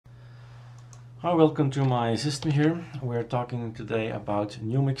Hi, welcome to my system here. We're talking today about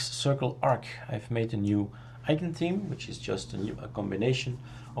Numix-Circle-Arc. I've made a new icon theme, which is just a combination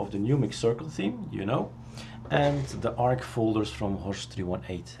of the Numix-Circle theme, and the Arc folders from Horst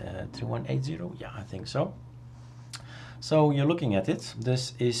 318. 3180? Yeah, I think so. So you're looking at it.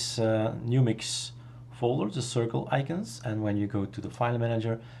 This is Numix folder, the circle icons, and when you go to the file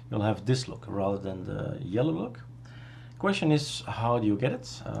manager, you'll have this look rather than the yellow look. Question is, how do you get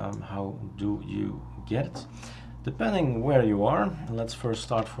it? Depending where you are. Let's first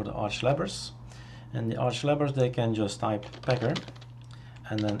start for the ArchLabs. And the ArchLabs, they can just type packer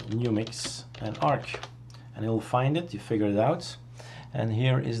and then Numix and Arc, and you'll find it. You figure it out, and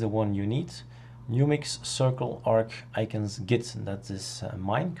here is the one you need: Numix-Circle-Arc icons git. That is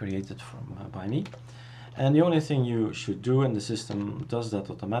mine, created by me. And the only thing you should do, and the system does that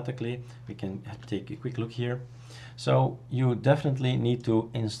automatically, we can take a quick look here. So you definitely need to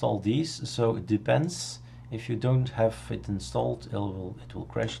install these. So it depends. If you don't have it installed, it will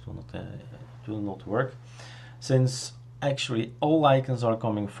crash. It will not work, since actually all icons are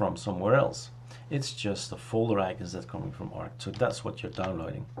coming from somewhere else. It's just the folder icons that are coming from Arc. So that's what you're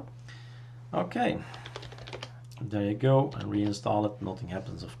downloading. Okay, there you go, and reinstall it. Nothing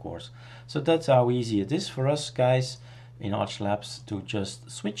happens, of course. So that's how easy it is for us guys in ArchLabs to just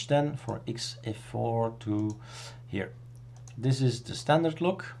switch then for F4 to here. This is the standard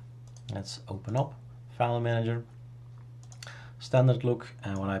look. Let's open up File Manager, standard look,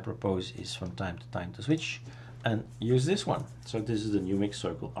 and what I propose is from time to time to switch and use this one. So this is the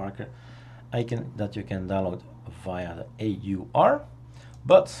Numix-Circle-Arc icon that you can download via the AUR.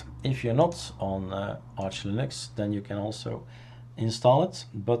 But if you're not on ArcoLinux, then you can also install it,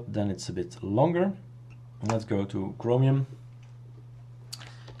 but then it's a bit longer. Let's go to Chromium.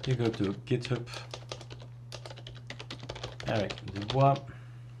 You go to GitHub, Erik Dubois,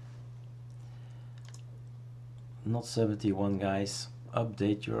 not 71 guys,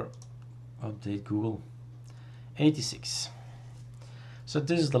 update Google, 86. So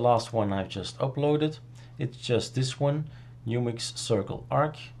this is the last one I've just uploaded. It's just this one,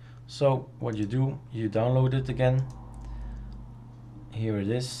 Numix-Circle-Arc. So what you do, you download it again. Here it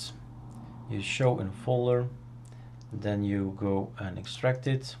is. You show in folder, then you go and extract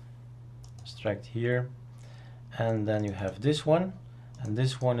it, extract here, and then you have this one, and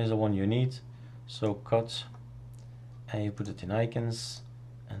this one is the one you need. So cut, and you put it in icons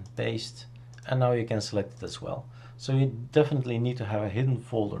and paste, and now you can select it as well. So you definitely need to have a hidden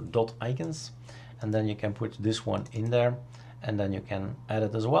folder .icons, and then you can put this one in there, and then you can add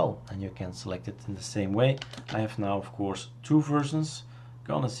it as well, and you can select it in the same way. I have now, of course, two versions.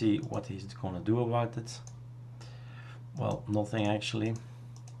 Gonna see what he's gonna do about it. Well, nothing actually.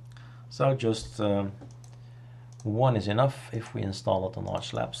 So just one is enough. If we install it on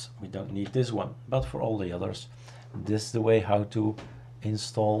ArchLabs, we don't need this one, but for all the others, this is the way how to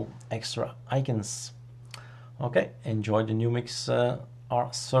install extra icons. Okay, enjoy the Numix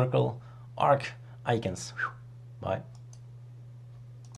Circle-Arc icons. Bye.